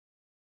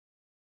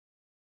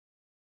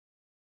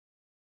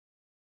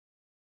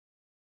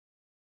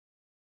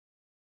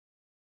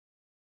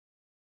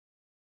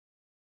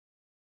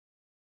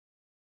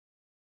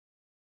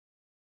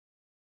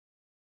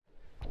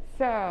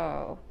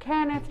So,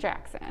 Kenneth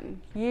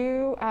Jackson,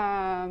 you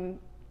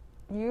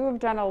have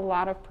done a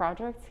lot of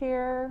projects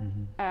here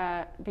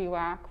at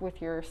BWAC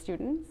with your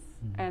students,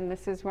 and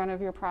this is one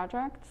of your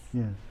projects.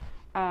 Yes.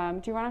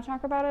 Do you want to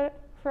talk about it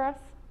for us?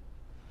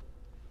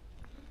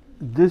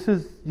 This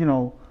is,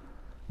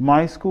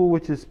 my school,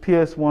 which is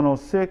PS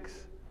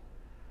 106,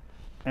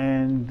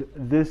 and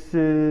this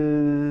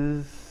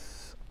is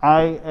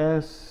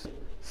IS.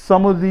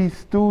 Some of these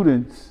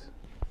students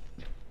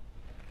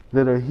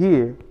that are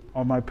here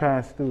are my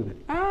past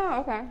students. Oh,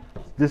 okay.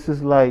 This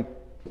is like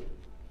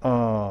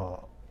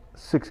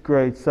 6th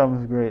grade,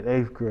 7th grade,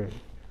 8th grade.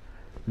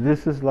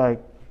 This is like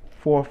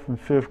 4th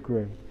and 5th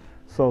grade.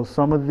 So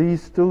some of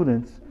these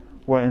students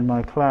were in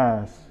my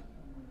class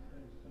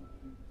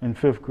in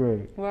 5th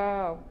grade.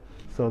 Wow.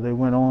 So they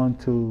went on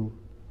to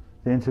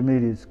the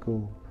intermediate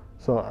school.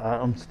 So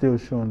I'm still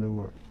showing their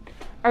work.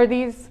 Are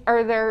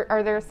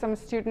there some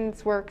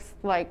students' works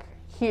like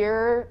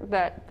here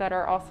that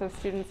are also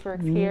students'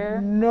 works here?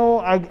 No,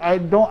 I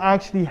don't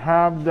actually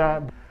have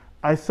that.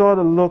 I sort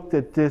of looked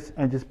at this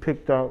and just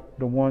picked out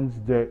the ones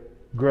that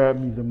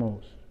grabbed me the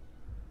most.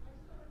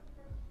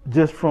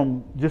 Just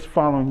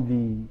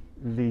following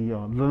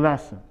the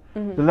lesson.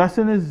 The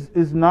lesson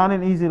is not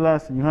an easy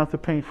lesson. You have to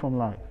paint from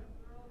life.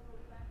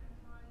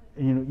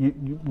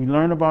 We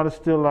learn about a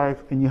still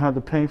life, and you have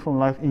to paint from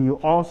life, and you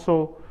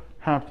also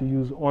have to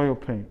use oil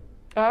paint.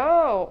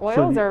 Oh,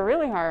 oils are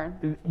really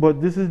hard.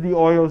 But this is the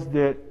oils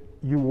that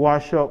you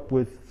wash up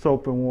with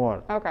soap and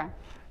water. Okay.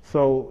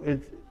 So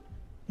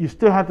you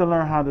still have to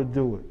learn how to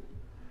do it.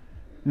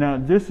 Now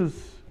this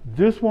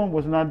one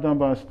was not done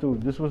by a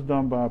student. This was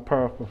done by a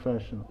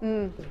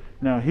paraprofessional.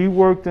 Now he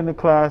worked in the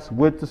class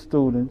with the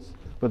students,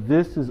 but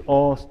this is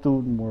all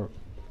student work.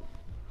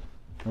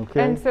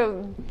 Okay. And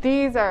so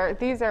these are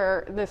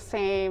the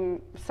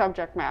same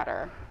subject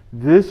matter.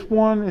 This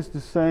one is the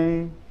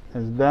same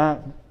as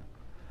that.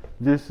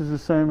 This is the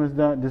same as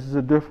that. This is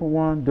a different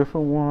one,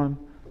 different one,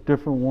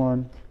 different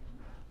one,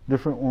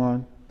 different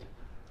one.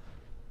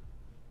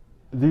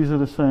 These are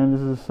the same, this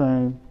is the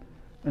same,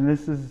 and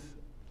this is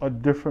a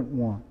different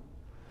one.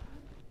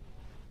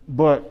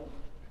 But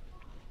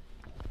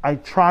I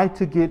try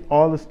to get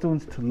all the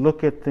students to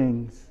look at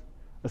things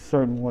a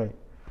certain way.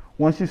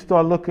 Once you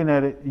start looking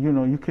at it,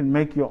 you can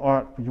make your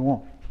art what you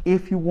want.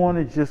 If you want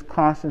to just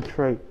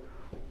concentrate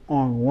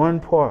on one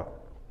part,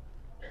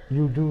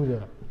 you do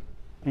that.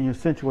 And you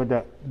accentuate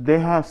that. They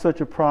have such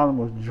a problem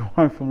with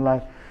drawing from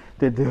life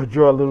that they'll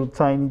draw little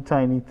tiny,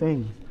 tiny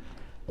things.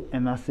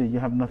 And I said, you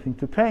have nothing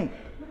to paint.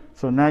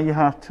 So now you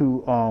have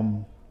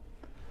to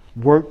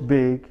work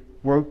big,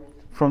 work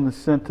from the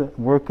center,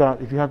 work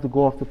out. If you have to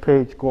go off the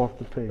page, go off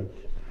the page.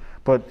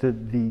 But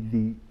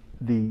the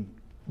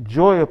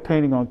joy of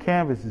painting on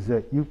canvas is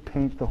that you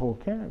paint the whole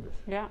canvas.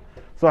 Yeah.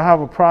 So I have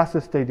a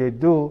process they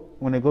do.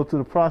 When they go through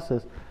the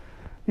process,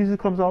 usually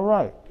comes out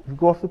right. If you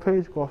go off the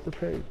page, go off the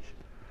page.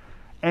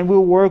 And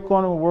we'll work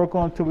on it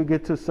until we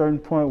get to a certain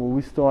point where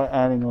we start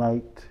adding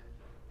light,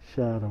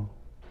 shadow,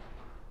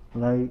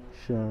 light,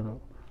 shadow.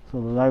 So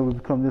the light would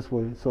become this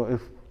way. So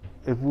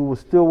if we were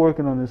still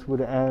working on this, we'd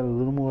add a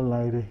little more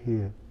lighter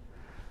here,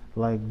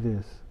 like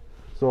this.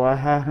 So I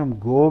had him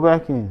go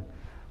back in,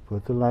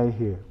 put the light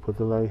here, put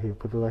the light here,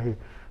 put the light here.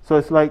 So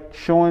it's like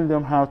showing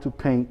them how to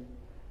paint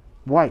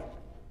white.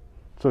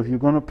 So if you're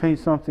going to paint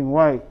something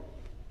white,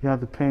 you have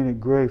to paint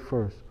it gray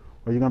first.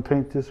 Or you're going to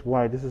paint this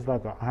white. This is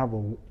like I have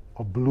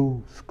a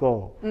blue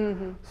skull.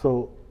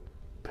 So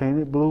paint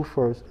it blue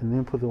first and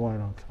then put the white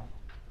on top.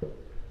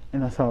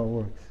 And that's how it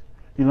works.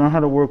 You learn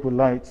how to work with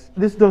lights.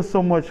 This does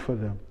so much for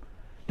them.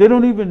 They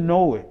don't even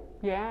know it.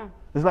 Yeah.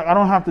 It's like I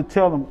don't have to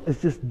tell them,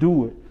 it's just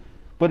do it.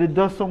 But it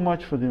does so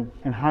much for them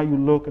and how you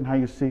look and how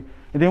you see.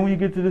 And then when you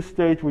get to this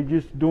stage where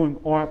you're just doing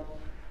art,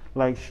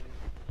 like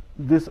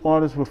this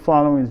artist we're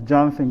following is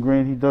Jonathan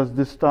Green. He does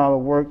this style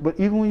of work. But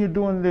even when you're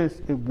doing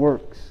this, it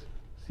works.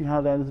 See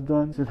how that is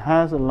done? It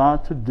has a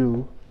lot to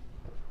do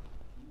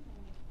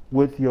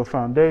with your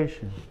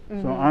foundation.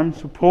 So I'm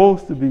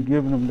supposed to be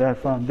giving them that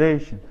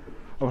foundation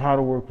of how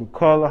to work with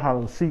color, how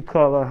to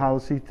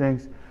see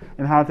things,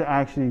 and how to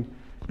actually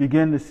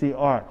begin to see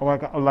art.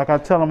 Like I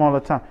tell them all the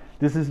time,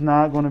 this is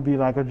not going to be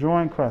like a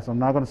drawing class. I'm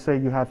not going to say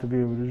you have to be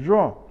able to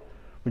draw.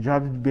 What you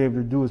have to be able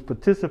to do is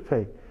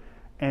participate,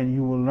 and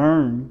you will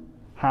learn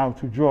how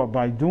to draw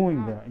by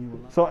doing that.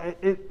 So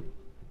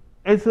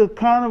it's a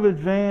kind of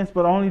advanced,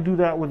 but I only do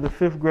that with the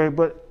 5th grade.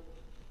 But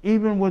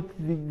even with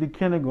the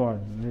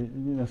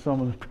kindergarten,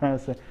 some of the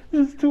parents say,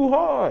 this is too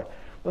hard.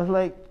 But it's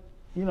like,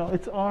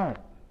 it's art.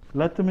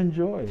 Let them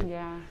enjoy it.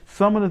 Yeah.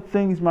 Some of the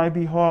things might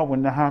be hard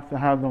when they have to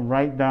have them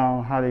write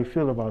down how they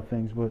feel about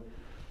things, but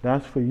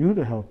that's for you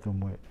to help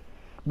them with.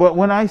 But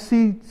when I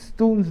see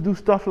students do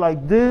stuff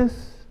like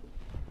this,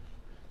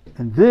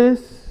 and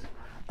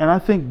I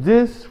think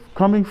this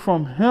coming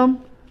from him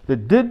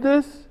that did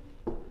this,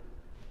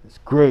 it's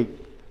great.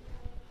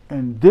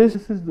 And this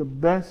is the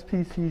best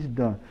piece he's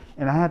done.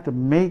 And I had to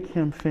make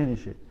him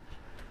finish it.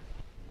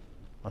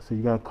 I said,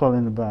 you got to color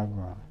in the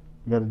background.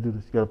 You got to do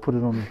this. You got to put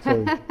it on the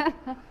table.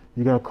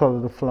 You got to color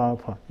the flower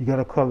pot. You got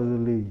to color the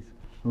leaves.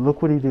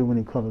 Look what he did when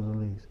he colored the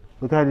leaves.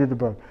 Look how he did the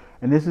bird.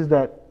 And this is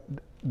that,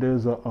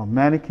 there's a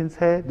mannequin's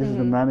head. This is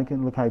the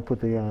mannequin. Look how he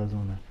put the eyes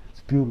on it.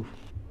 It's beautiful.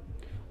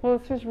 Well,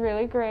 this was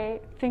really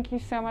great. Thank you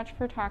so much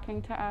for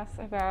talking to us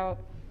about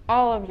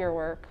all of your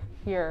work,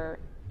 your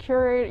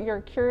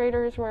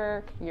curator's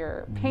work,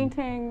 your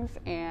paintings,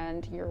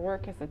 and your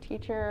work as a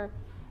teacher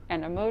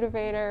and a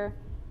motivator.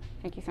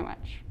 Thank you so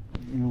much.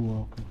 You're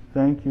welcome.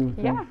 Thank you.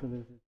 Yeah. Thanks for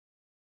this.